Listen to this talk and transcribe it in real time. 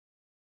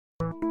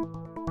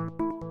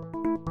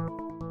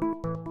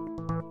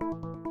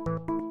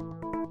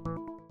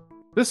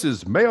This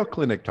is Mayo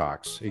Clinic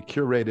Talks, a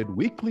curated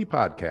weekly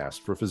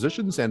podcast for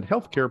physicians and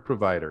healthcare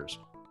providers.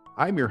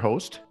 I'm your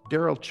host,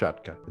 Daryl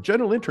Chutka, a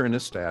general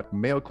internist at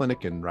Mayo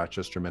Clinic in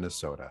Rochester,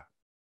 Minnesota.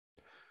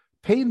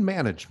 Pain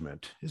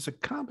management is a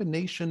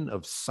combination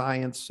of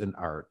science and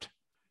art.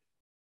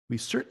 We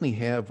certainly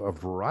have a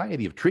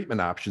variety of treatment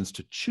options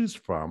to choose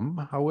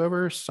from.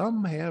 However,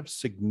 some have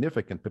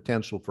significant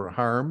potential for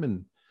harm,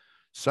 and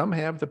some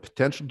have the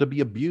potential to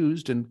be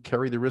abused and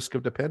carry the risk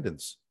of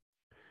dependence.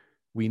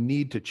 We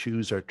need to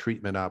choose our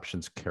treatment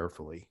options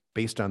carefully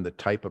based on the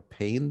type of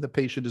pain the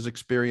patient is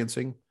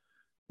experiencing,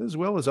 as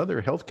well as other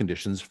health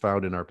conditions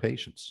found in our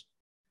patients.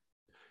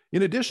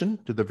 In addition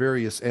to the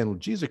various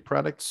analgesic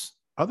products,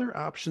 other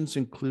options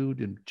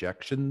include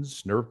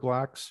injections, nerve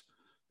blocks,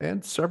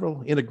 and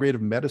several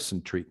integrative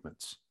medicine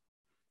treatments.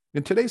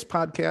 In today's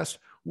podcast,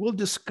 we'll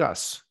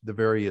discuss the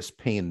various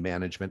pain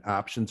management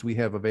options we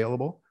have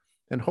available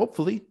and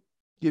hopefully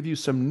give you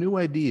some new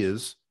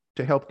ideas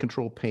to help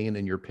control pain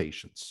in your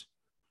patients.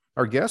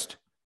 Our guest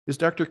is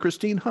Dr.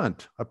 Christine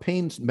Hunt, a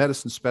pain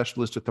medicine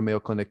specialist at the Mayo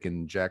Clinic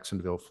in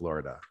Jacksonville,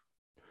 Florida.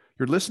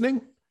 You're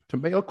listening to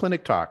Mayo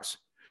Clinic Talks.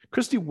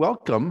 Christy,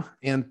 welcome,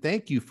 and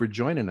thank you for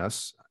joining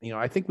us.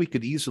 I think we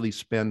could easily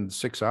spend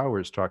 6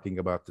 hours talking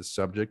about this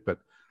subject, but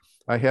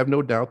I have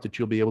no doubt that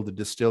you'll be able to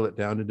distill it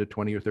down into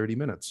 20 or 30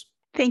 minutes.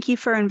 Thank you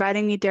for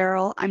inviting me,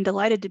 Daryl. I'm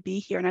delighted to be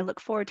here, and I look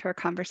forward to our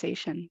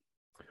conversation.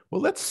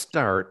 Well, let's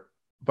start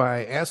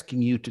by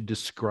asking you to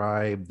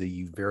describe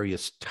the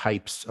various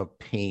types of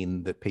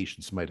pain that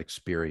patients might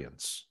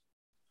experience.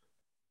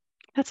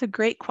 That's a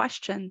great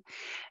question.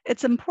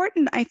 It's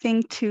important, I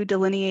think, to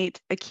delineate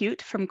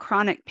acute from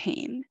chronic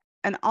pain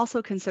and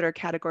also consider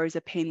categories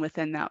of pain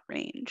within that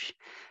range.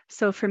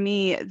 So for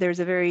me, there's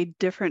a very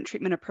different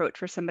treatment approach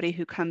for somebody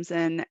who comes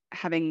in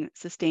having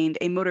sustained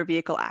a motor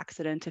vehicle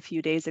accident a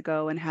few days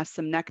ago and has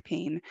some neck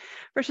pain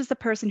versus the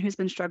person who's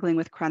been struggling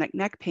with chronic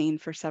neck pain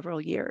for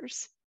several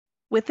years.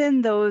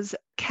 Within those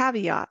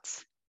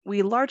caveats,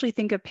 we largely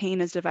think of pain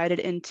as divided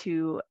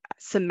into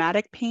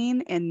somatic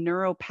pain and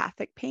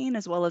neuropathic pain,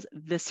 as well as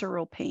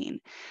visceral pain,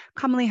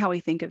 commonly how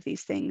we think of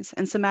these things.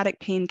 And somatic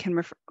pain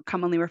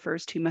commonly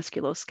refers to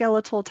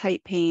musculoskeletal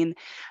type pain.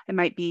 It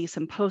might be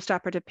some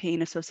postoperative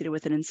pain associated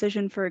with an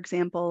incision, for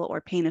example, or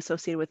pain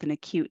associated with an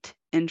acute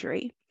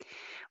injury.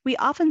 We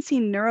often see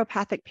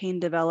neuropathic pain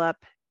develop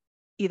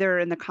either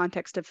in the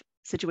context of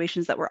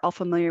situations that we're all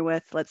familiar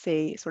with, let's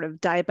say sort of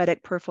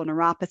diabetic peripheral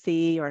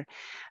neuropathy or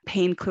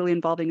pain clearly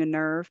involving a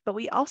nerve. But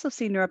we also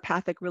see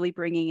neuropathic really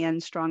bringing in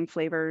strong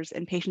flavors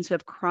in patients who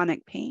have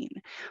chronic pain.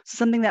 So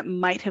something that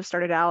might have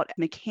started out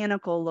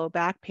mechanical low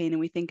back pain, and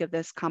we think of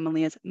this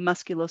commonly as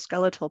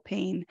musculoskeletal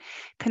pain,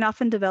 can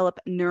often develop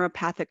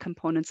neuropathic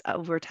components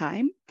over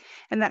time.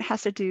 And that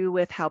has to do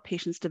with how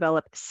patients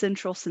develop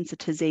central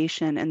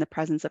sensitization in the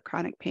presence of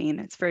chronic pain.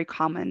 It's a very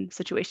common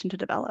situation to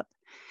develop.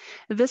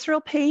 Visceral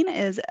pain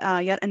is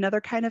yet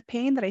another kind of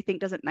pain that I think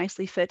doesn't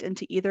nicely fit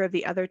into either of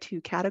the other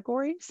two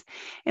categories.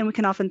 And we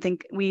can often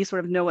think, we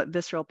sort of know what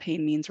visceral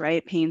pain means,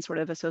 right? Pain sort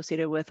of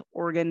associated with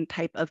organ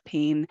type of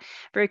pain.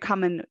 Very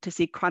common to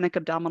see chronic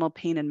abdominal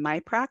pain in my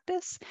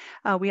practice.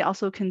 We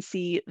also can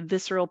see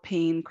visceral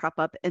pain crop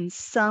up in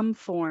some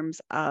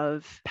forms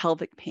of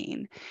pelvic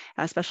pain,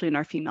 especially in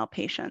our female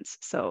patients.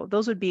 So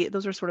those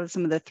are sort of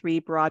some of the three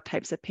broad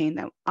types of pain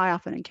that I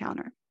often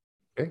encounter.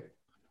 Okay.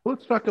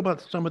 Let's talk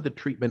about some of the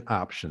treatment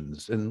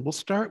options, and we'll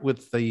start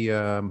with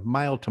the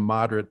mild to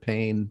moderate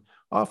pain,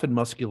 often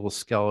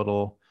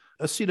musculoskeletal,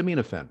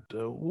 acetaminophen.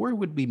 Where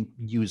would we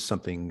use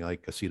something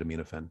like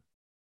acetaminophen?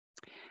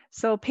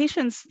 So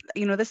patients,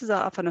 this is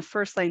often a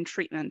first-line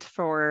treatment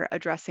for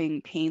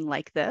addressing pain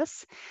like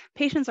this.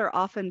 Patients are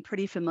often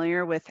pretty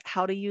familiar with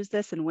how to use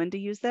this and when to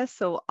use this.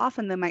 So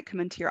often they might come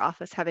into your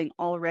office having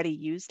already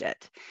used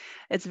it.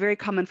 It's very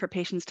common for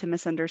patients to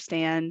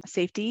misunderstand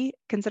safety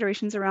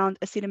considerations around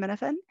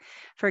acetaminophen.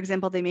 For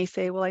example, they may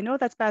say, well, I know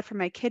that's bad for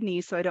my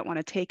kidneys, so I don't want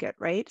to take it,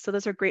 right? So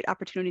those are great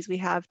opportunities we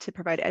have to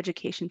provide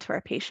education to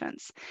our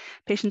patients.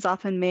 Patients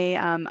often may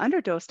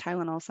underdose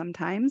Tylenol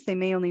sometimes. They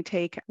may only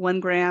take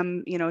 1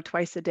 gram,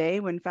 twice a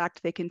day, when in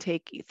fact they can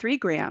take 3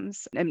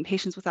 grams in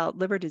patients without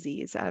liver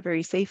disease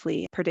very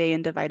safely per day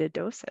in divided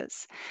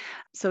doses.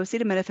 So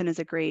acetaminophen is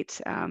a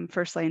great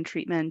first-line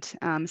treatment,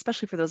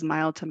 especially for those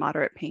mild to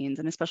moderate pains,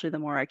 and especially the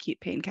more acute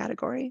pain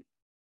category.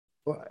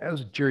 Well,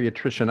 as a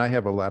geriatrician, I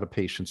have a lot of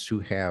patients who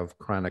have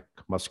chronic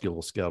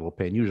musculoskeletal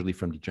pain, usually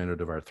from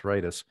degenerative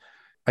arthritis.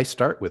 I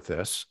start with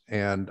this,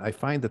 and I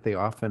find that they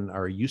often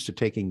are used to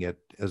taking it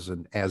as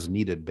an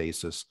as-needed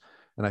basis.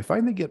 And I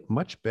find they get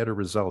much better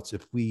results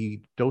if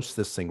we dose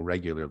this thing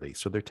regularly.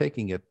 So they're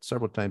taking it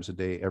several times a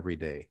day, every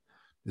day.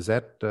 Is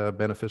that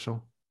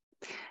beneficial?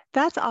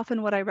 That's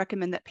often what I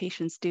recommend that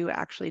patients do,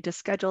 actually, to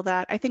schedule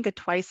that. I think a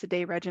twice a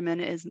day regimen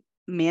is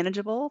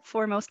manageable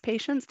for most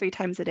patients, 3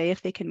 times a day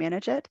if they can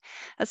manage it.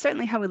 That's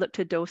certainly how we look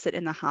to dose it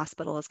in the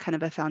hospital, as kind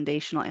of a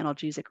foundational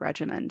analgesic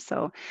regimen.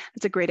 So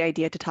it's a great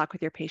idea to talk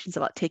with your patients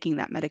about taking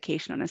that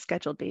medication on a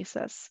scheduled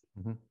basis.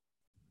 Mm-hmm.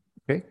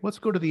 Okay, let's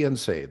go to the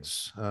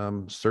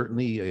NSAIDs.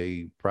 Certainly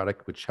a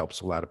product which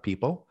helps a lot of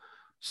people.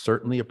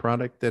 certainly a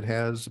product that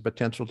has the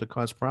potential to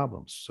cause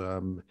problems.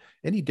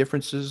 Any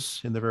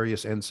differences in the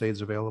various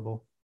NSAIDs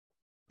available?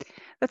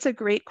 That's a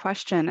great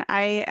question.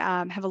 I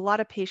have a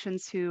lot of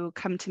patients who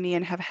come to me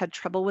and have had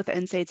trouble with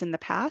NSAIDs in the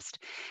past,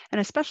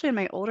 and especially in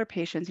my older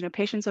patients,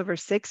 patients over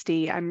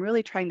 60, I'm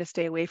really trying to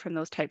stay away from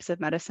those types of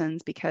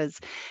medicines because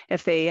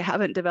if they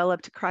haven't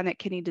developed chronic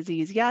kidney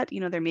disease yet,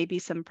 there may be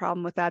some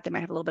problem with that. They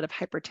might have a little bit of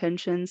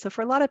hypertension. So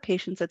for a lot of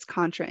patients, it's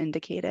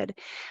contraindicated.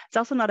 It's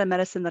also not a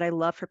medicine that I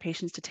love for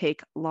patients to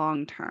take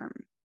long term.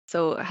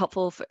 So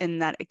helpful in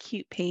that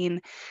acute pain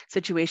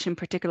situation,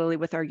 particularly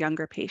with our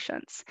younger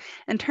patients.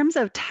 In terms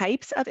of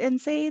types of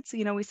NSAIDs,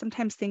 we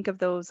sometimes think of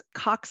those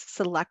COX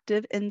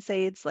selective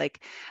NSAIDs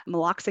like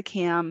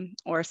meloxicam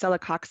or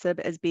celecoxib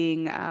as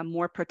being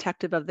more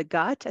protective of the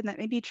gut, and that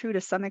may be true to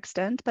some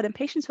extent. But in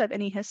patients who have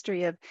any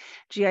history of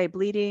GI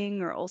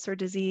bleeding or ulcer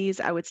disease,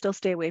 I would still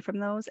stay away from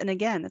those. And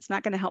again, it's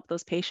not going to help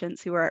those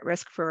patients who are at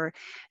risk for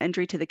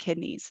injury to the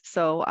kidneys.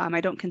 So I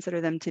don't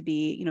consider them to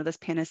be, this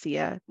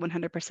panacea,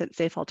 100%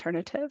 safe alternative.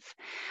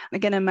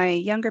 Again, in my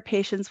younger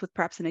patients with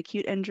perhaps an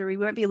acute injury,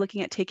 we might be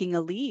looking at taking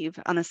a leave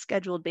on a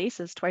scheduled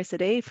basis twice a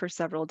day for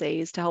several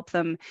days to help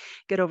them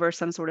get over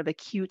some sort of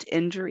acute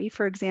injury,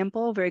 for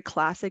example, very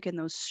classic in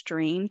those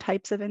strain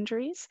types of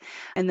injuries.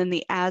 And then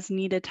the as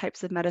needed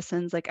types of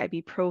medicines like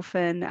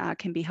ibuprofen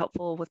can be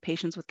helpful with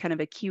patients with kind of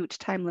acute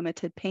time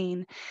limited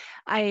pain.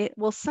 I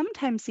will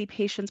sometimes see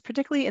patients,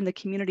 particularly in the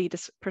community,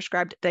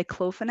 prescribed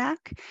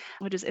diclofenac,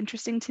 which is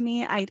interesting to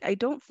me. I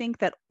don't think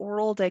that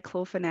oral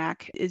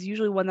diclofenac is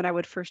usually one that I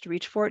would first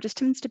reach for. It just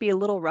tends to be a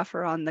little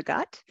rougher on the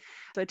gut.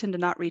 So I tend to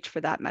not reach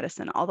for that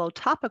medicine, although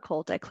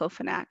topical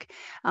diclofenac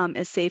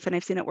is safe, and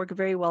I've seen it work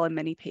very well in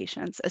many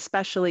patients,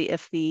 especially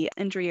if the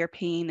injury or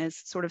pain is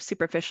sort of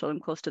superficial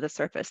and close to the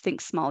surface.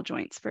 Think small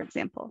joints, for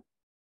example.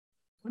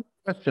 One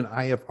question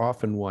I have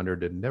often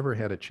wondered and never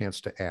had a chance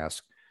to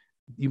ask.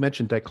 You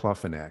mentioned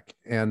diclofenac,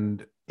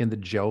 and in the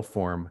gel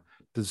form,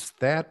 does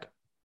that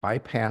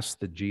bypass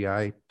the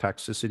GI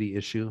toxicity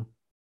issue?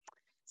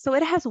 So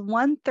it has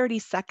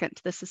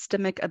 1/32 the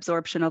systemic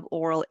absorption of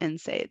oral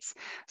NSAIDs.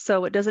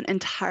 So it doesn't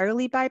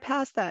entirely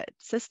bypass that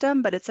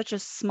system, but it's such a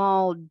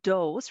small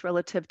dose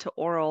relative to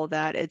oral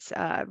that it's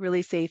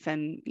really safe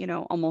in,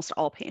 almost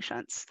all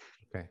patients.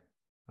 Okay.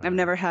 All I've right.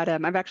 never had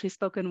I've actually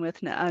spoken with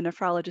a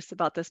nephrologist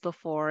about this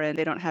before, and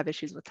they don't have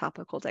issues with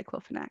topical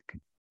diclofenac.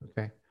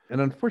 Okay.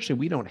 And unfortunately,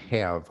 we don't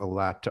have a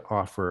lot to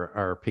offer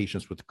our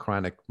patients with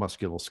chronic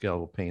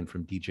musculoskeletal pain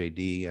from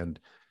DJD, and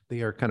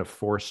they are kind of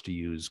forced to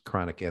use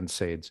chronic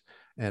NSAIDs.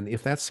 And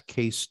if that's the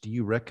case, do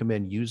you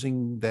recommend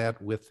using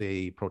that with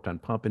a proton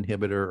pump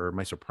inhibitor or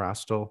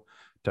misoprostol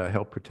to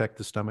help protect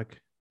the stomach?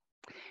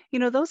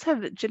 Those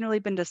have generally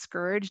been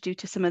discouraged due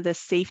to some of the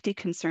safety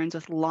concerns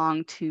with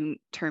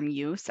long-term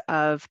use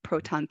of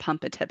proton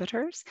pump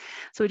inhibitors.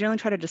 So we generally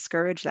try to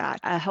discourage that.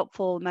 A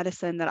helpful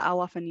medicine that I'll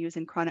often use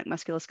in chronic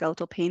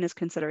musculoskeletal pain is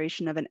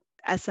consideration of an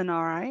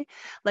SNRI,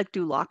 like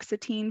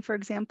duloxetine, for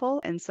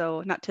example. And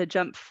so, not to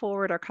jump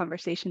forward our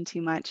conversation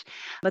too much,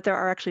 but there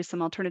are actually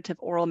some alternative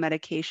oral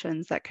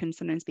medications that can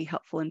sometimes be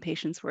helpful in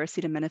patients where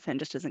acetaminophen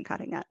just isn't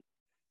cutting it.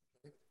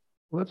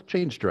 Let's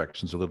change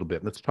directions a little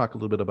bit. Let's talk a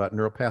little bit about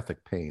neuropathic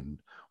pain.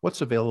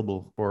 What's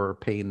available for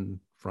pain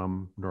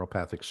from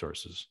neuropathic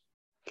sources?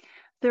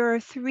 There are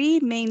three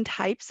main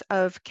types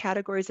of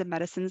categories of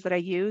medicines that I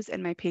use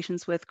in my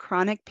patients with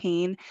chronic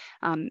pain,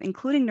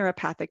 including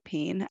neuropathic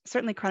pain,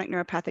 certainly chronic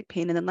neuropathic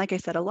pain. And then, like I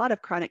said, a lot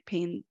of chronic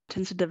pain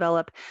tends to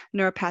develop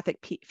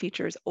neuropathic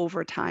features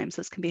over time.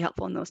 So this can be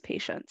helpful in those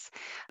patients.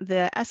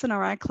 The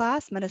SNRI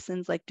class,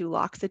 medicines like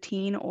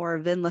duloxetine or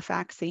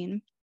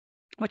venlafaxine,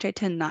 which I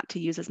tend not to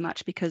use as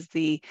much because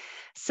the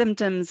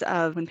symptoms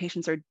of when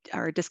patients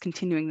are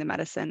discontinuing the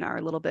medicine are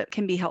a little bit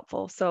can be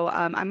helpful. So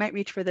I might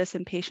reach for this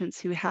in patients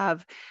who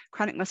have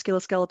chronic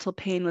musculoskeletal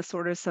pain with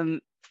sort of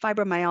some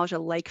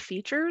fibromyalgia-like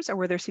features, or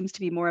where there seems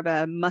to be more of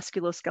a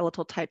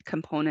musculoskeletal type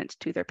component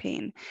to their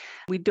pain.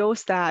 We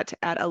dose that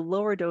at a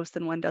lower dose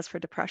than one does for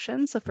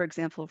depression. So for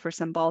example, for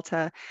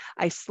Cymbalta,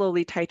 I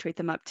slowly titrate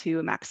them up to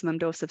a maximum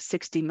dose of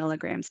 60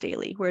 milligrams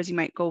daily, whereas you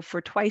might go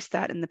for twice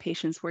that in the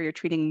patients where you're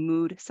treating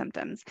mood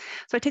symptoms.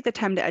 So I take the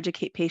time to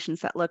educate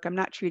patients that, look, I'm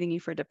not treating you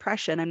for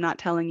depression. I'm not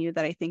telling you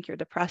that I think you're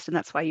depressed and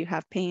that's why you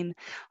have pain,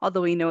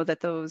 although we know that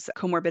those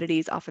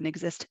comorbidities often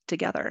exist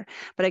together.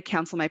 But I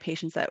counsel my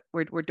patients that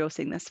we're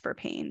dosing this for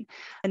pain.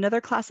 Another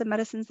class of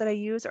medicines that I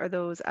use are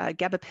those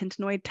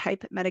gabapentinoid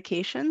type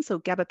medications, so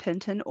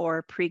gabapentin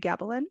or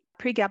pregabalin.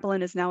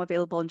 Pregabalin is now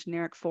available in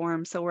generic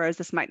form, so whereas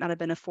this might not have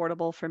been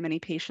affordable for many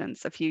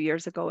patients a few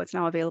years ago, it's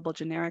now available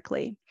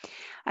generically.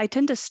 I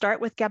tend to start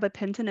with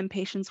gabapentin in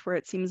patients where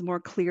it seems more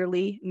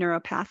clearly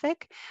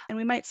neuropathic, and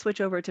we might switch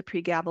over to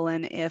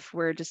pregabalin if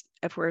we're just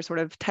if we're sort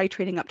of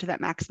titrating up to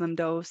that maximum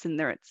dose and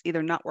it's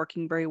either not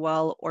working very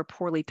well or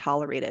poorly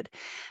tolerated.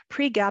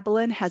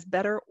 Pregabalin has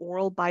better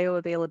oral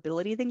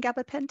bioavailability than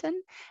gabapentin.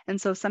 And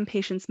so some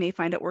patients may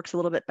find it works a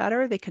little bit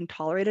better. They can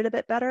tolerate it a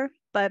bit better,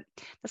 but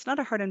that's not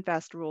a hard and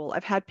fast rule.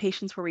 I've had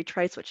patients where we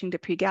tried switching to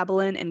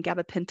pregabalin and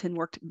gabapentin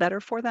worked better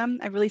for them.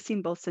 I've really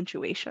seen both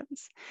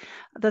situations.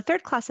 The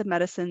third class of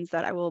medicines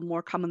that I will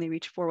more commonly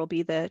reach for will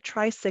be the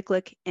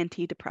tricyclic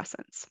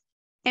antidepressants.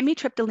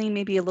 Amitriptyline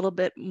may be a little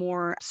bit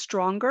more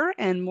stronger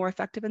and more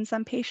effective in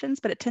some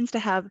patients, but it tends to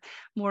have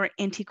more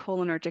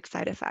anticholinergic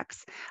side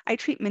effects. I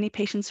treat many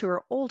patients who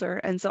are older,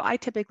 and so I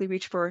typically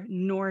reach for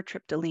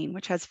nortriptyline,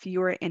 which has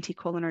fewer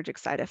anticholinergic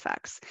side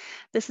effects.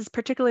 This is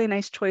particularly a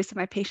nice choice if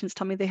my patients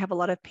tell me they have a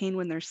lot of pain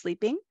when they're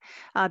sleeping,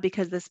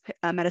 because this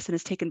medicine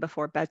is taken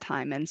before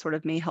bedtime and sort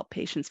of may help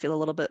patients feel a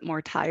little bit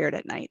more tired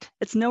at night.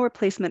 It's no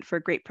replacement for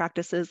great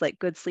practices like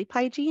good sleep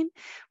hygiene,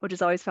 which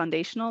is always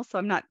foundational, so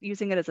I'm not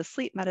using it as a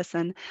sleep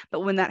medicine. But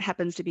when that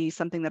happens to be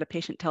something that a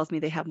patient tells me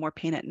they have more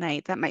pain at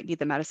night, that might be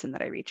the medicine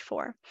that I reach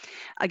for.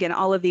 Again,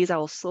 all of these I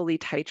will slowly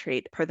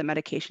titrate per the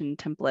medication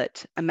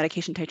template and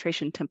medication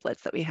titration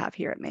templates that we have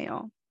here at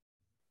Mayo.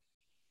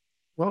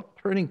 Well,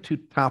 turning to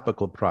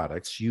topical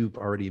products, you've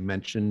already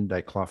mentioned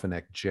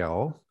diclofenac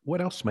gel.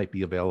 What else might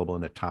be available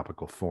in a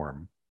topical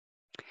form?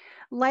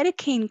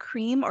 Lidocaine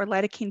cream or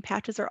lidocaine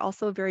patches are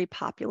also very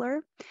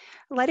popular.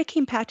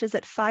 Lidocaine patches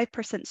at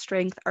 5%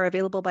 strength are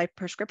available by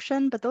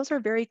prescription, but those are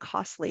very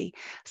costly.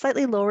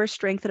 Slightly lower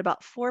strength at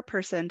about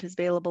 4% is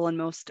available in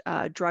most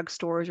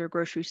drugstores or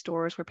grocery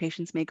stores where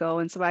patients may go.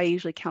 And so I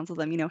usually counsel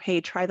them,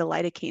 hey, try the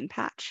lidocaine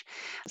patch.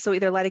 So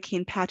either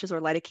lidocaine patches or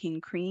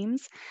lidocaine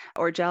creams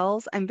or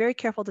gels. I'm very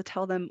careful to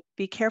tell them,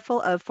 be careful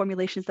of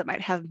formulations that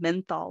might have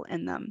menthol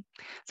in them.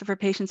 So for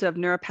patients who have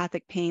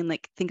neuropathic pain,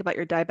 like think about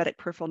your diabetic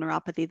peripheral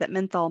neuropathy, that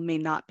menthol may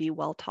not be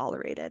well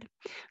tolerated.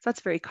 So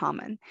that's very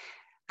common.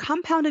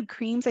 Compounded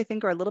creams, I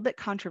think, are a little bit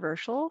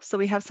controversial. So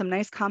we have some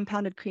nice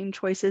compounded cream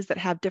choices that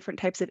have different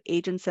types of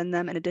agents in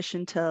them. In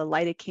addition to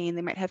lidocaine,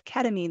 they might have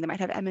ketamine, they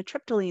might have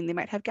amitriptyline, they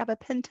might have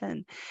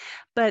gabapentin.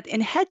 But in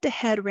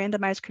head-to-head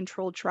randomized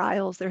controlled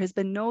trials, there has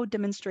been no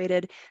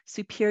demonstrated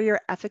superior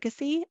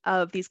efficacy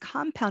of these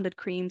compounded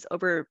creams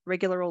over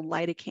regular old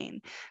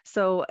lidocaine.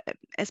 So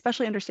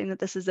especially understanding that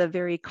this is a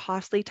very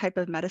costly type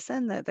of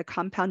medicine, the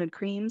compounded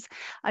creams,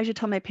 I should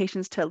tell my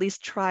patients to at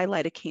least try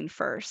lidocaine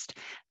first.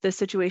 The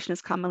situation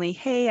is commonly,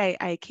 hey,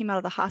 I came out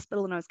of the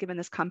hospital and I was given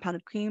this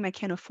compounded cream. I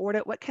can't afford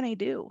it. What can I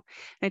do?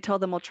 And I tell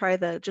them, well, try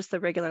just the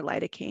regular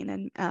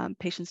lidocaine, and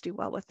patients do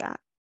well with that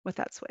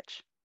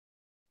switch.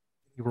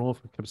 Any role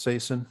for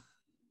capsaicin?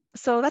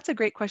 So that's a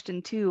great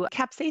question too.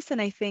 Capsaicin,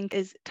 I think,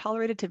 is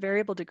tolerated to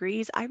variable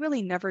degrees. I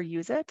really never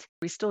use it.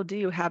 We still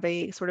do have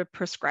a sort of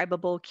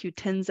prescribable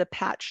Qutenza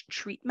patch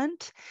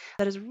treatment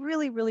that is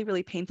really, really,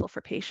 really painful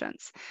for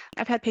patients.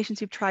 I've had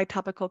patients who've tried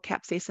topical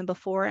capsaicin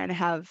before and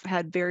have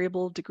had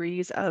variable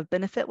degrees of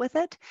benefit with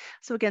it.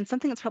 So again,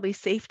 something that's probably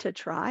safe to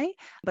try,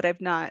 but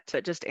I've not,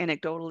 just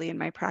anecdotally in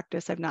my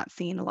practice, I've not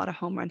seen a lot of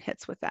home run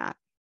hits with that.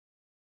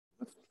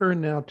 Let's turn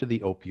now to the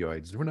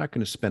opioids. We're not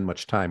going to spend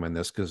much time on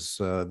this because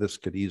this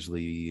could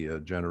easily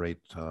generate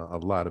a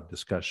lot of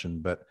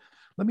discussion, but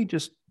let me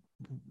just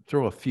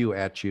throw a few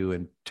at you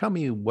and tell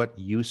me what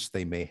use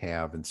they may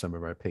have in some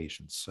of our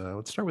patients.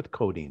 Let's start with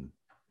codeine.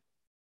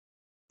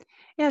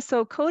 Yeah,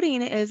 so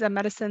codeine is a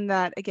medicine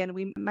that, again,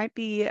 we might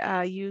be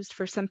used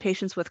for some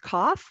patients with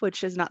cough,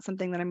 which is not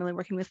something that I'm really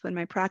working with in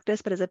my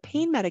practice, but as a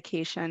pain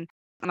medication.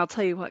 And I'll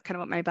tell you what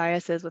my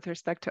bias is with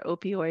respect to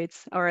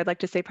opioids, or I'd like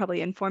to say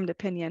probably informed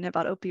opinion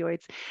about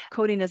opioids.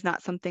 Codeine is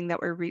not something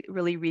that we're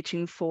really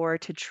reaching for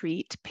to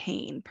treat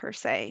pain per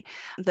se.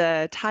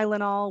 The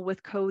Tylenol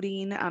with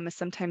codeine is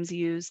sometimes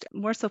used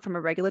more so from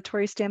a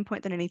regulatory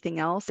standpoint than anything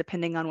else,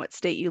 depending on what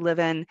state you live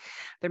in.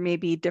 There may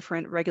be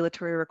different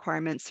regulatory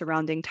requirements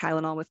surrounding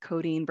Tylenol with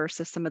codeine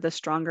versus some of the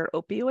stronger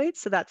opioids.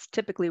 So that's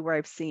typically where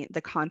I've seen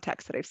the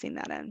context that I've seen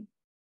that in.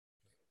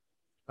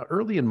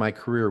 Early in my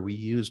career, we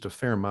used a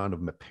fair amount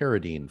of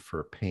meperidine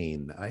for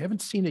pain. I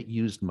haven't seen it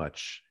used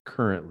much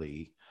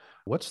currently.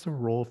 What's the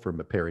role for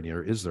meperidine,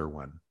 or is there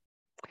one?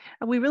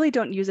 We really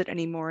don't use it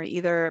anymore,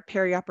 either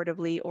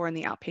perioperatively or in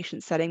the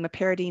outpatient setting.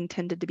 Meperidine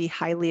tended to be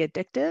highly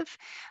addictive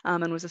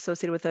and was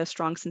associated with a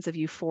strong sense of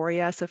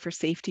euphoria. So for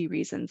safety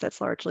reasons, that's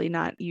largely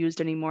not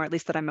used anymore, at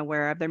least that I'm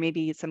aware of. There may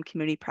be some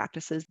community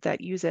practices that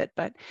use it,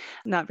 but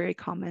not very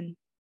common.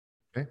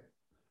 Okay.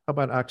 How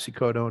about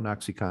oxycodone,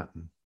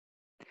 OxyContin?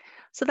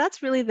 So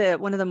that's really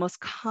one of the most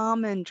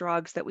common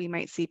drugs that we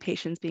might see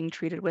patients being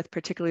treated with,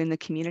 particularly in the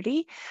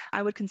community.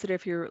 I would consider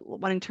if you're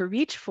wanting to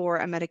reach for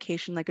a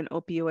medication like an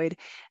opioid,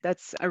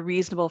 that's a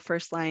reasonable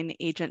first line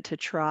agent to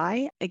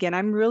try. Again,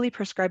 I'm really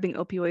prescribing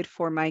opioid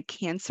for my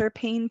cancer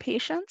pain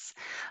patients,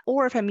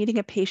 or if I'm meeting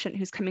a patient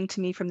who's coming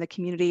to me from the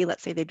community,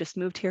 let's say they just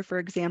moved here, for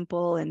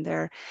example, and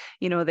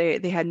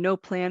they had no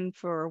plan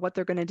for what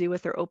they're going to do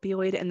with their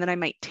opioid, and then I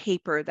might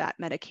taper that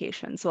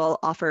medication. So I'll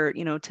offer,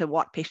 to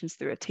walk patients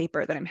through a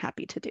taper that I'm happy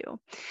to do.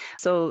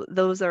 So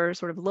those are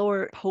sort of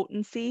lower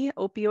potency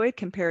opioid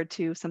compared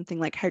to something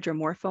like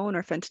hydromorphone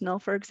or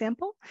fentanyl, for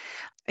example.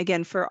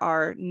 Again, for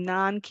our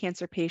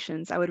non-cancer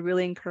patients, I would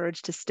really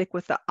encourage to stick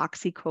with the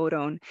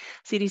oxycodone.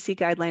 CDC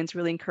guidelines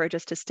really encourage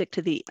us to stick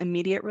to the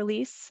immediate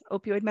release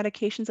opioid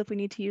medications if we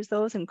need to use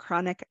those in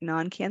chronic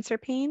non-cancer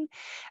pain.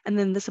 And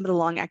then some of the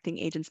long-acting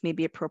agents may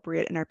be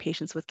appropriate in our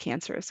patients with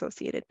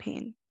cancer-associated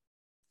pain.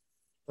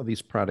 Well,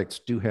 these products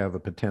do have a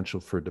potential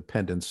for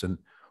dependence. And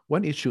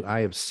one issue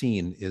I have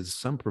seen is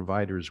some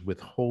providers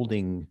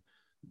withholding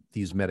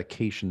these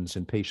medications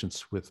in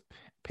patients with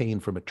pain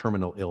from a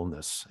terminal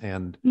illness.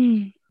 And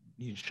Mm.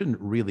 you shouldn't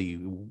really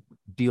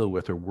deal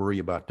with or worry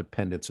about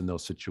dependence in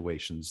those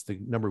situations. The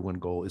number one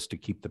goal is to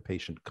keep the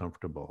patient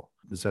comfortable.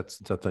 Is that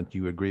something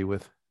you agree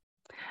with?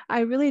 I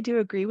really do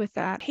agree with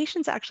that.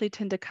 Patients actually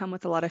tend to come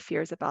with a lot of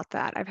fears about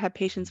that. I've had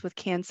patients with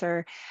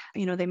cancer,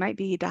 they might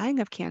be dying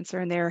of cancer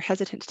and they're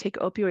hesitant to take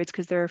opioids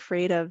because they're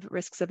afraid of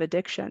risks of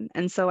addiction.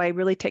 And so I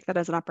really take that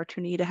as an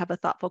opportunity to have a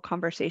thoughtful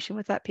conversation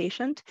with that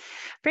patient.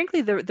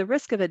 Frankly, the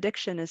risk of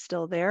addiction is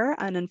still there.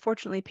 And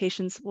unfortunately,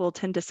 patients will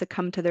tend to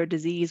succumb to their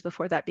disease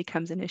before that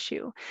becomes an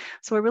issue.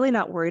 So we're really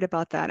not worried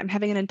about that. I'm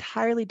having an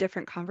entirely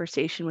different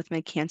conversation with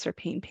my cancer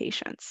pain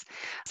patients.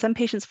 Some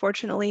patients,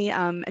 fortunately,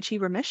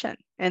 achieve remission.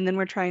 And then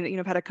we're trying to,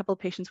 I've had a couple of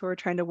patients where we're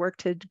trying to work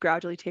to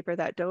gradually taper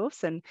that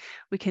dose, and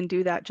we can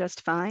do that just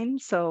fine.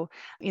 So,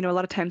 a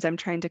lot of times I'm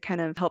trying to kind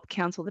of help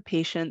counsel the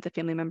patient, the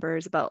family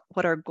members about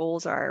what our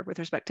goals are with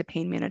respect to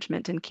pain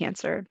management and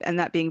cancer, and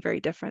that being very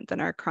different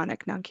than our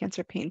chronic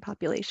non-cancer pain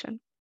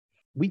population.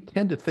 We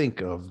tend to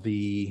think of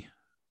the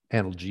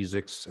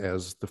analgesics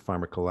as the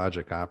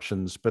pharmacologic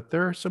options, but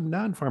there are some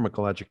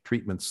non-pharmacologic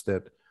treatments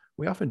that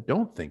we often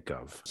don't think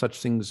of,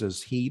 such things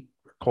as heat,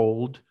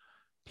 cold,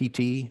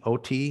 PT,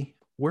 OT.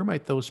 Where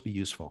might those be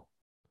useful?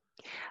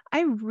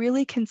 I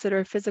really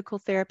consider physical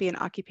therapy and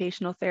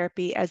occupational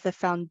therapy as the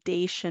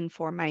foundation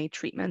for my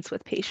treatments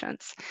with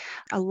patients.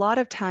 A lot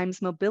of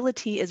times,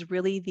 mobility is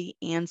really the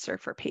answer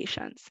for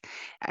patients.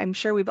 I'm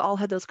sure we've all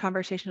had those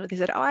conversations where they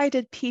said, "Oh, I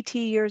did PT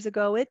years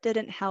ago, it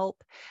didn't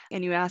help."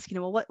 And you ask,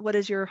 well, what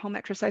does your home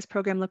exercise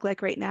program look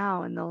like right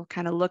now? And they'll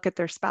kind of look at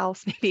their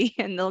spouse maybe,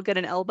 and they'll get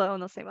an elbow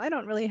and they'll say, "Well, I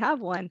don't really have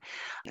one."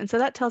 And so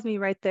that tells me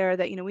right there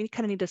that, we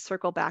kind of need to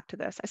circle back to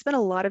this. I spend a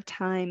lot of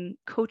time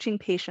coaching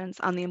patients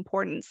on the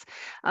importance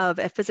of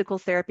a physical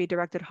therapy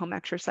directed home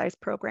exercise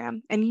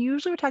program. And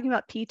usually we're talking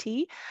about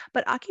PT,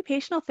 but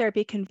occupational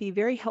therapy can be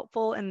very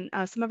helpful in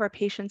some of our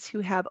patients who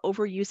have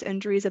overuse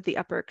injuries of the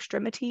upper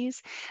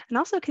extremities, and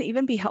also can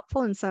even be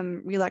helpful in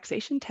some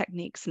relaxation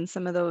techniques and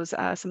some of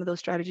those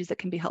strategies that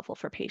can be helpful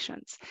for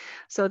patients.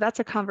 So that's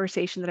a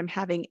conversation that I'm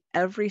having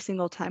every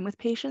single time with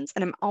patients,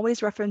 and I'm always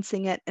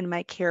referencing it in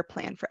my care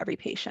plan for every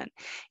patient.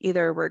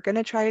 Either we're going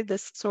to try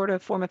this sort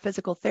of form of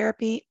physical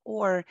therapy,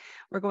 or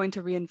we're going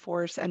to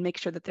reinforce and make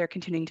sure that they're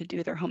continuing to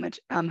do their home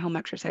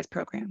exercise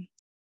program.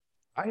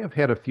 I have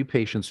had a few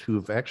patients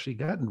who've actually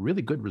gotten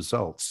really good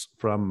results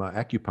from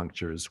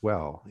acupuncture as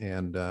well,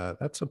 and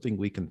that's something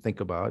we can think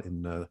about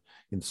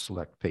in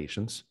select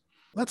patients.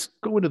 Let's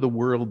go into the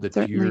world that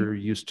Certainly. you're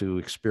used to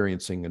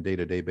experiencing on a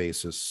day-to-day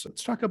basis.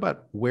 Let's talk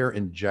about where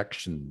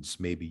injections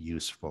may be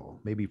useful,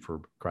 maybe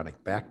for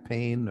chronic back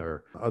pain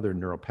or other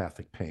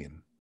neuropathic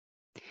pain.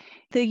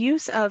 The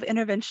use of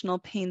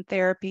interventional pain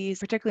therapies,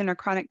 particularly in our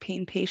chronic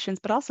pain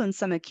patients, but also in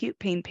some acute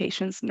pain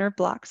patients, nerve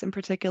blocks in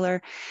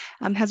particular,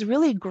 has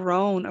really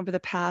grown over the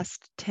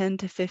past 10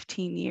 to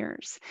 15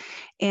 years.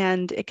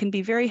 And it can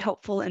be very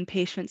helpful in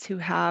patients who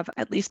have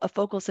at least a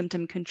focal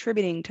symptom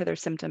contributing to their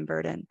symptom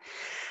burden.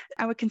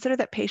 I would consider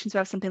that patients who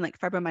have something like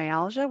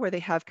fibromyalgia, where they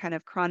have kind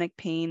of chronic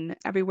pain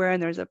everywhere,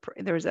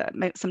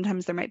 and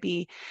sometimes there might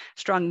be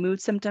strong mood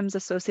symptoms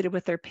associated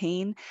with their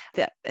pain,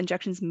 that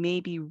injections may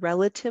be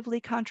relatively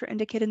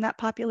contraindicated in that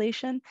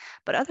population.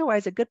 But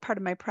otherwise, a good part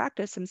of my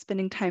practice, I'm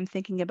spending time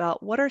thinking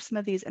about what are some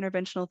of these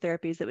interventional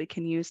therapies that we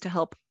can use to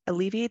help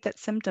alleviate that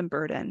symptom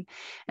burden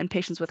in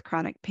patients with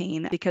chronic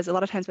pain. Because a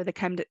lot of times by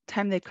the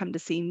time they've come to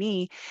see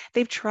me,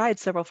 they've tried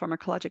several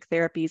pharmacologic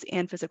therapies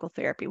and physical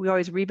therapy. We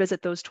always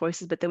revisit those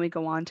choices, but then we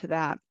go on to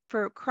that.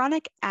 For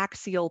chronic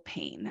axial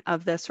pain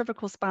of the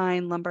cervical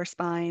spine, lumbar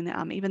spine,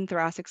 even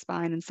thoracic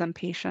spine in some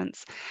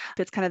patients,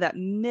 it's kind of that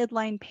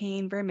midline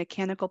pain, very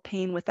mechanical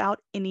pain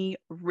without any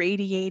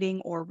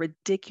radiating or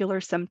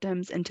radicular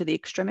symptoms into the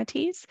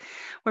extremities.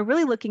 We're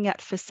really looking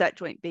at facet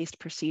joint-based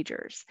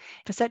procedures.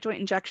 Facet joint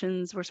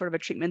injections were sort of a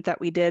treatment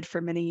that we did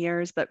for many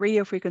years, but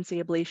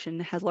radiofrequency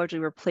ablation has largely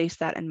replaced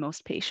that in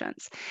most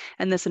patients.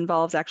 And this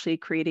involves actually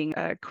creating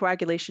a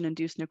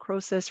coagulation-induced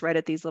necrosis right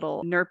at these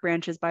little nerve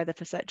branches by the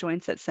facet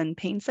joints that send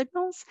pain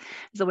signals,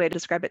 is the way to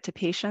describe it to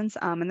patients.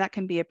 And that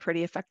can be a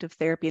pretty effective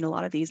therapy in a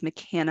lot of these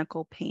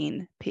mechanical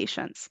pain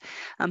patients.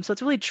 So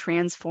it's really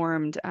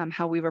transformed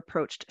how we've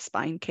approached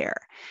spine care.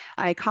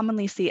 I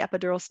commonly see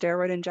epidural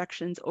steroid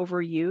injections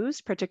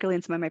overused, particularly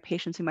in some of my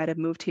patients who might have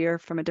moved here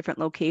from a different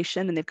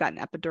location and they've gotten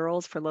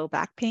epidurals for low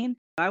back pain.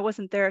 I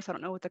wasn't there, so I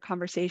don't know what the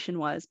conversation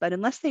was, but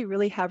unless they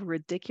really have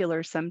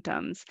radicular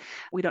symptoms,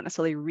 we don't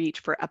necessarily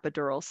reach for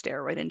epidural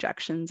steroid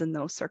injections in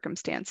those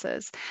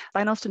circumstances.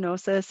 Spinal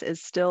stenosis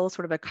is still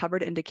sort of a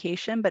covered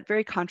indication, but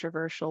very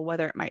controversial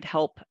whether it might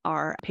help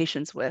our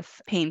patients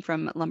with pain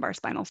from lumbar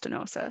spinal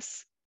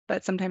stenosis,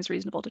 but sometimes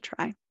reasonable to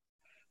try.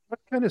 What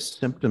kind of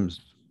symptoms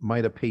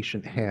might a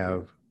patient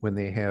have when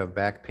they have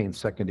back pain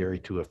secondary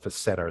to a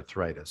facet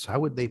arthritis? How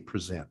would they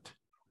present?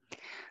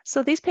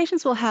 So these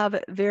patients will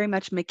have very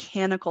much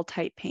mechanical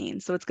type pain.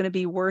 So it's going to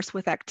be worse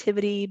with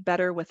activity,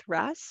 better with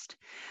rest.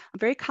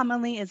 Very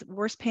commonly is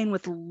worse pain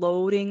with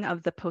loading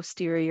of the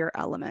posterior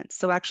elements.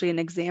 So actually an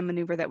exam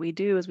maneuver that we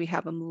do is we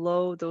have them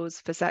load those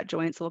facet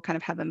joints. So we'll kind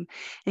of have them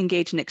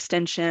engage in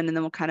extension and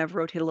then we'll kind of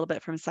rotate a little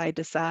bit from side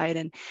to side.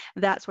 And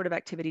that sort of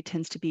activity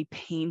tends to be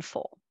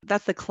painful.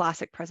 That's the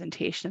classic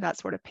presentation of that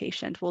sort of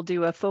patient. We'll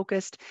do a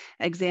focused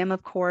exam,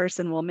 of course,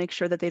 and we'll make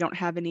sure that they don't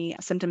have any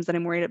symptoms that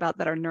I'm worried about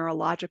that are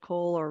neurological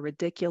or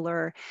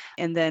radicular.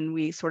 And then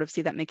we sort of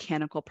see that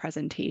mechanical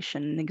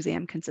presentation and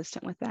exam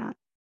consistent with that.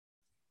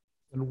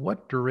 And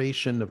what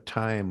duration of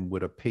time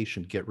would a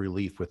patient get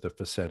relief with a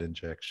facet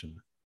injection?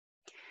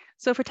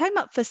 So if we're talking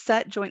about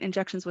facet joint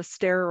injections with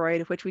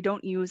steroid, which we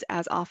don't use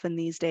as often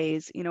these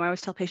days, I always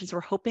tell patients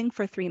we're hoping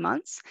for 3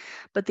 months,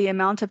 but the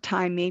amount of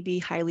time may be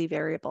highly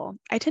variable.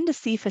 I tend to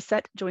see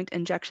facet joint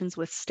injections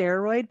with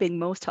steroid being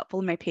most helpful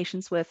in my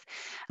patients with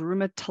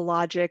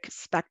rheumatologic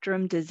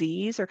spectrum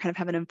disease or kind of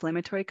have an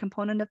inflammatory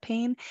component of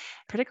pain,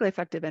 particularly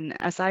effective in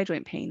SI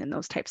joint pain in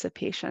those types of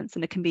patients.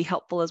 And it can be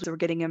helpful as we're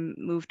getting them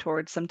moved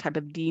towards some type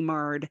of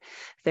DMARD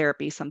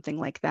therapy, something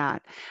like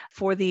that.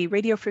 For the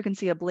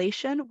radiofrequency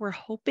ablation, we're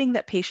hoping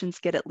that patients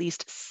get at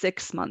least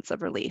 6 months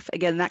of relief.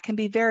 Again, that can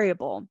be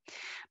variable,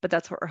 but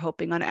that's what we're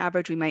hoping. On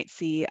average, we might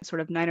see sort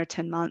of 9 or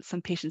 10 months.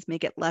 Some patients may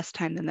get less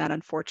time than that,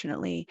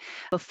 unfortunately.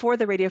 Before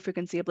the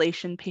radiofrequency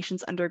ablation,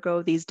 patients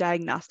undergo these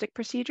diagnostic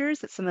procedures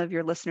that some of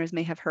your listeners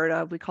may have heard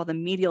of. We call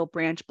them medial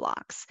branch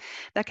blocks.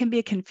 That can be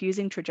a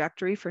confusing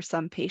trajectory for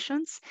some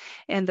patients.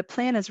 And the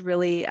plan is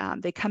really,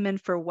 they come in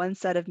for one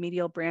set of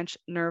medial branch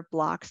nerve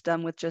blocks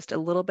done with just a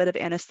little bit of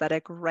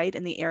anesthetic right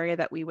in the area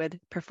that we would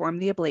perform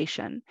the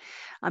ablation.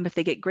 If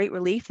they get great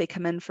relief, they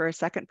come in for a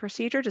second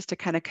procedure just to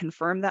kind of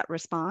confirm that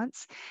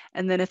response.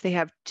 And then if they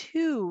have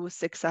 2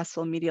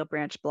 successful medial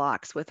branch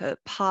blocks with a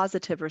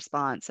positive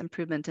response,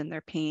 improvement in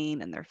their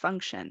pain and their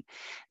function,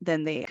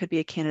 then they could be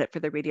a candidate for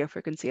the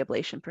radiofrequency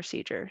ablation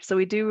procedure. So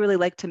we do really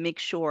like to make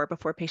sure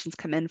before patients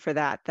come in for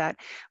that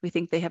we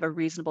think they have a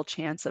reasonable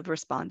chance of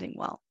responding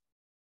well.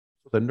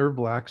 The nerve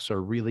blocks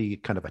are really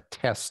kind of a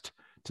test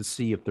to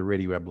see if the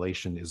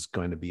radioablation is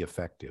going to be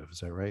effective. Is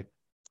that right?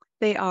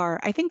 They are.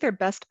 I think they're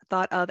best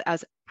thought of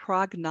as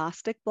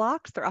prognostic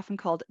blocks. They're often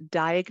called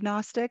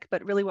diagnostic,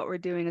 but really what we're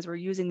doing is we're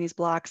using these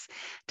blocks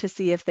to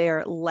see if they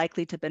are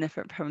likely to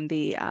benefit from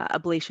the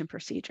ablation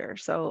procedure.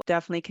 So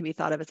definitely can be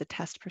thought of as a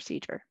test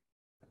procedure.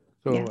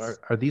 So Yes.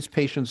 are these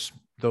patients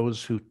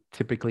those who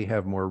typically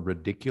have more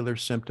radicular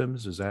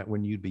symptoms? Is that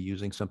when you'd be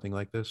using something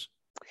like this?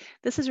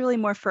 This is really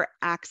more for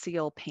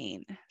axial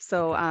pain.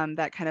 So Okay.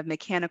 that kind of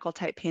mechanical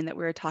type pain that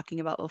we were talking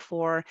about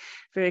before,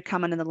 very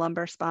common in the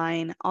lumbar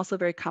spine, also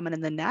very common in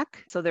the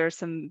neck. So there's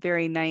some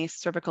very nice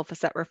cervical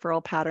facet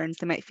referral patterns.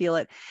 They might feel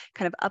it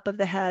kind of up of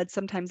the head,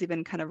 sometimes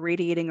even kind of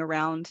radiating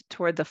around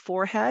toward the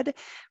forehead.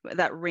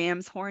 That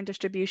ram's horn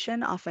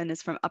distribution often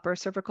is from upper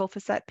cervical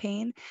facet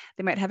pain.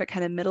 They might have it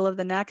kind of middle of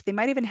the neck. They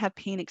might even have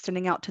pain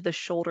extending out to the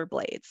shoulder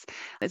blades.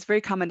 It's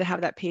very common to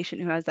have that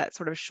patient who has that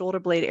sort of shoulder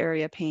blade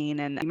area pain,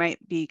 and you might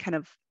be kind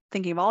of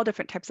thinking of all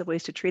different types of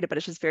ways to treat it, but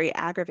it's just very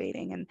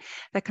aggravating. And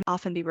that can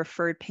often be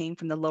referred pain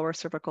from the lower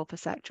cervical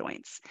facet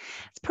joints.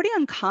 It's pretty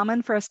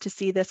uncommon for us to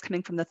see this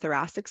coming from the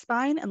thoracic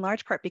spine, in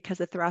large part because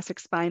the thoracic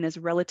spine is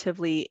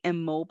relatively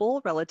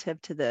immobile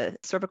relative to the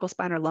cervical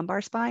spine or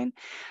lumbar spine.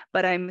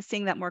 But I'm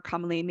seeing that more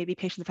commonly. Maybe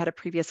patients have had a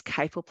previous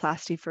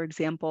kyphoplasty, for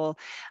example,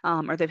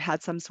 or they've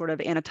had some sort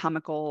of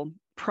anatomical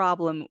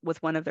problem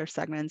with one of their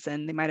segments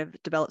and they might have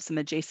developed some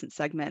adjacent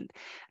segment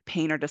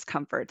pain or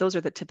discomfort. Those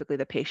are typically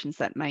the patients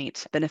that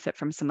might benefit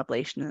from some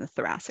ablation in the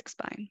thoracic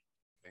spine.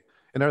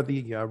 And are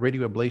the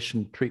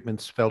radioablation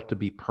treatments felt to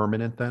be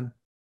permanent then?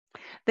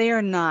 They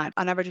are not.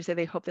 On average, we say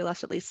they hope they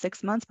last at least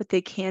 6 months, but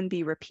they can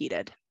be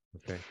repeated.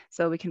 Okay.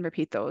 So we can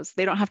repeat those.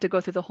 They don't have to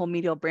go through the whole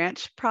medial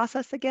branch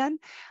process again,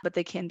 but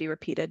they can be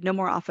repeated no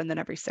more often than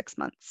every 6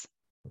 months.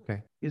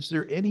 Okay. Is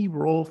there any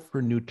role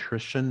for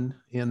nutrition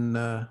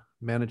in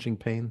managing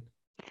pain?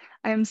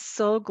 I am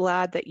so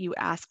glad that you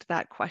asked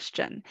that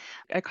question.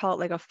 I call it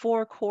like a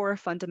 4 core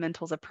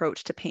fundamentals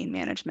approach to pain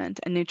management,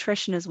 and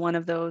nutrition is one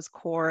of those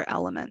core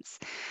elements.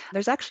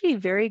 There's actually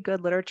very good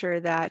literature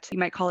that you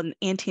might call it an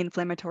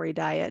anti-inflammatory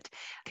diet.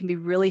 It can be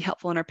really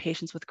helpful in our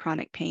patients with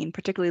chronic pain,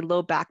 particularly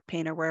low back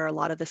pain are where a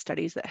lot of the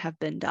studies that have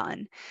been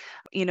done.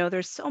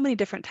 There's so many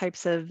different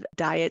types of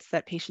diets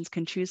that patients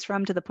can choose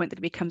from to the point that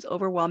it becomes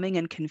overwhelming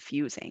and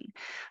confusing.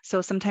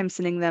 So sometimes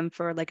sending them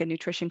for like a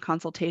nutrition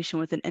consultation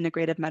with an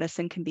integrative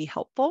medicine can be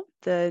helpful.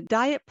 The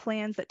diet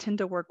plans that tend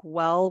to work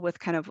well with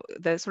kind of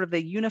the sort of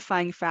the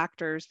unifying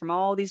factors from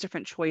all these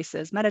different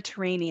choices,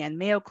 Mediterranean,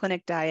 Mayo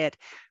Clinic diet,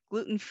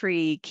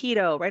 gluten-free,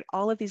 keto, right?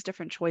 All of these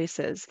different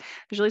choices.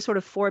 There's really sort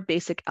of four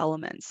basic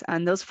elements.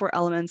 And those four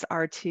elements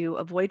are to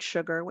avoid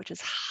sugar, which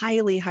is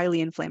highly,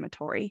 highly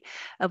inflammatory,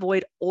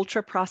 avoid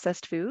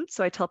ultra-processed food.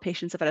 So I tell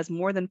patients if it has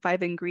more than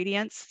 5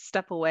 ingredients,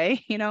 step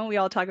away. We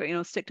all talk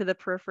about, stick to the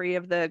periphery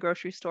of the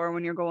grocery store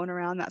when you're going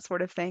around, that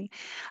sort of thing.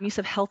 Use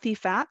of healthy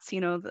fats,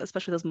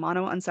 especially those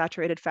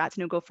monounsaturated fats,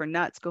 go for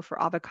nuts, go for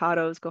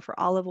avocados, go for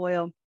olive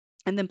oil.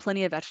 And then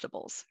plenty of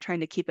vegetables,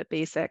 trying to keep it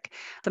basic.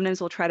 Sometimes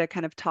we'll try to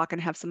kind of talk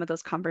and have some of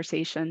those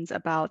conversations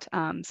about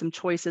some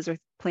choices or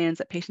plans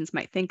that patients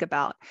might think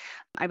about.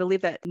 I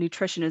believe that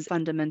nutrition is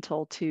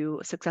fundamental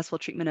to successful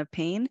treatment of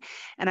pain.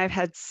 And I've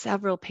had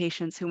several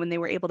patients who, when they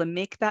were able to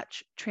make that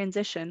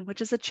transition,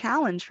 which is a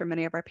challenge for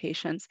many of our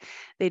patients,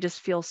 they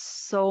just feel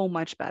so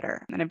much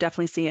better. And I've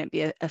definitely seen it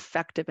be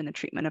effective in the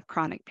treatment of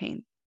chronic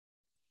pain.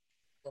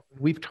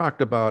 We've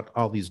talked about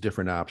all these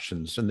different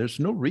options, and there's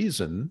no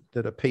reason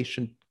that a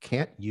patient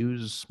can't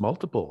use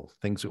multiple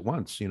things at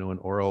once, an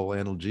oral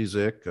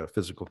analgesic, a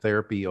physical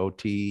therapy,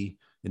 OT,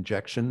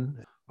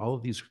 injection. All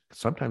of these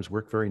sometimes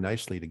work very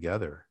nicely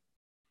together.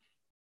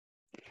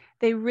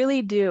 They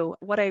really do.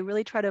 What I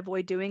really try to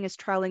avoid doing is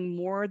trialing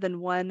more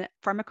than one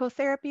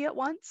pharmacotherapy at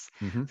once.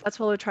 Mm-hmm. So that's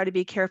why we'll try to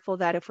be careful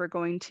that if we're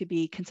going to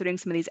be considering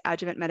some of these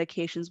adjuvant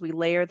medications, we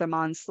layer them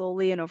on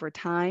slowly and over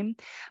time.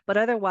 But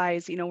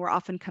otherwise, we're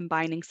often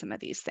combining some of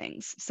these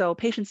things. So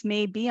patients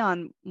may be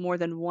on more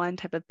than one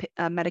type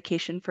of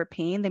medication for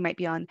pain. They might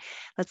be on,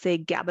 let's say,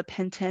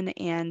 gabapentin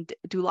and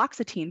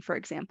duloxetine, for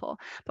example.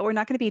 But we're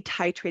not going to be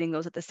titrating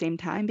those at the same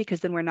time, because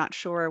then we're not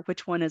sure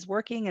which one is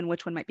working and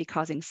which one might be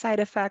causing side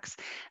effects.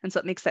 And so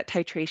it makes that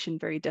titration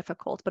very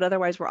difficult. But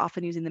otherwise, we're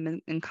often using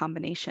them in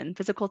combination.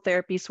 Physical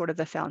therapy is sort of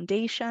the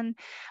foundation.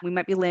 We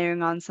might be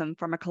layering on some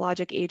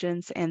pharmacologic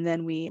agents, and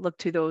then we look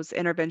to those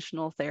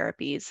interventional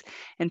therapies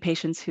in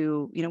patients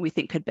who we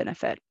think could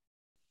benefit.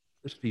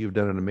 Christy, you've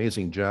done an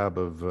amazing job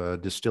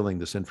of distilling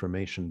this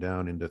information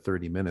down into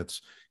 30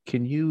 minutes.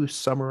 Can you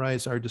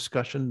summarize our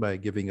discussion by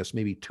giving us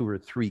maybe 2 or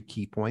 3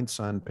 key points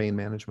on pain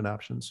management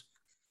options?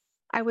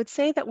 I would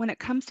say that when it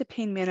comes to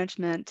pain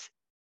management,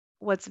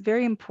 what's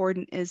very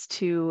important is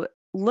to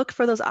look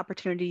for those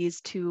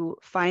opportunities to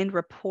find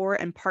rapport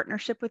and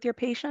partnership with your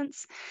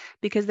patients,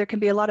 because there can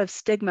be a lot of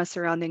stigma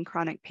surrounding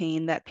chronic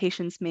pain that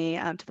patients may,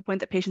 to the point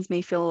that patients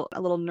may feel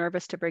a little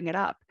nervous to bring it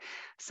up.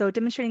 So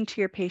demonstrating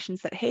to your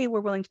patients that, hey,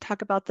 we're willing to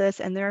talk about this,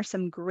 and there are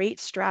some great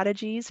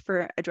strategies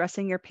for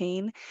addressing your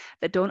pain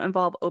that don't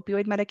involve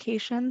opioid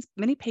medications.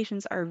 Many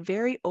patients are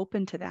very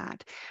open to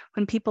that.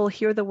 When people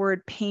hear the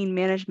word pain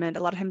management, a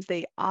lot of times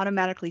they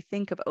automatically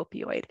think of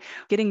opioid.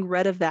 Getting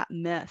rid of that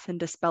myth and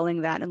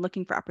dispelling that and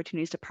looking for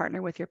opportunities to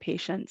partner with your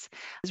patients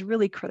is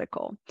really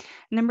critical.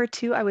 Number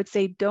 2, I would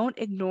say don't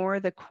ignore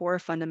the core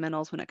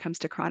fundamentals when it comes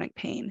to chronic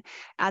pain.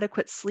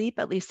 Adequate sleep,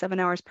 at least 7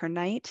 hours per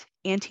night,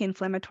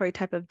 anti-inflammatory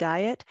type of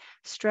diet,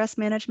 stress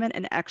management,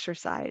 and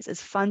exercise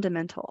is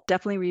fundamental.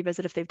 Definitely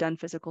revisit if they've done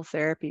physical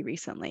therapy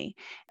recently.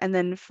 And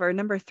then for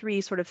number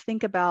 3, sort of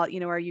think about,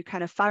 are you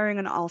kind of firing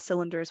on all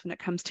cylinders when it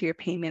comes to your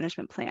pain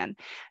management plan?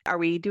 Are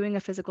we doing a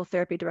physical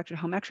therapy directed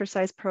home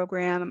exercise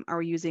program? Are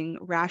we using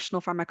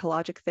rational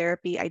pharmacologic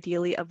therapy,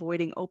 ideally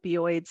avoiding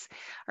opioids?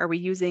 Are we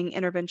using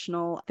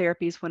interventional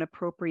therapies when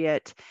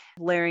appropriate,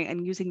 layering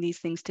and using these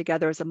things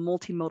together as a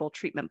multimodal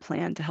treatment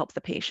plan to help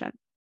the patient?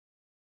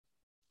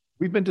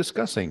 We've been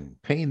discussing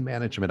pain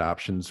management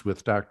options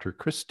with Dr.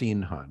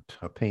 Christine Hunt,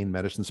 a pain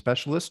medicine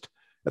specialist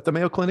at the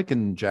Mayo Clinic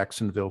in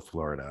Jacksonville,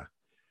 Florida.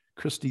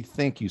 Christy,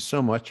 thank you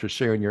so much for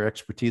sharing your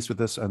expertise with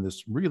us on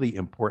this really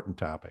important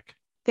topic.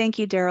 Thank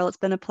you, Daryl. It's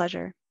been a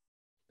pleasure.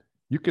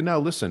 You can now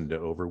listen to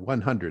over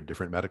 100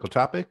 different medical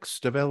topics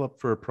developed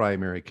for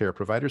primary care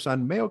providers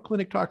on Mayo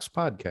Clinic Talks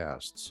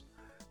podcasts.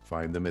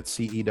 Find them at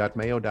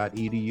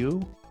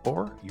ce.mayo.edu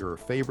or your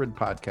favorite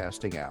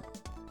podcasting app.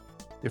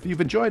 If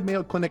you've enjoyed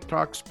Mayo Clinic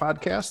Talks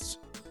podcasts,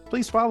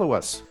 please follow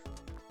us.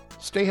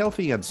 Stay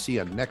healthy and see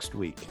you next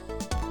week.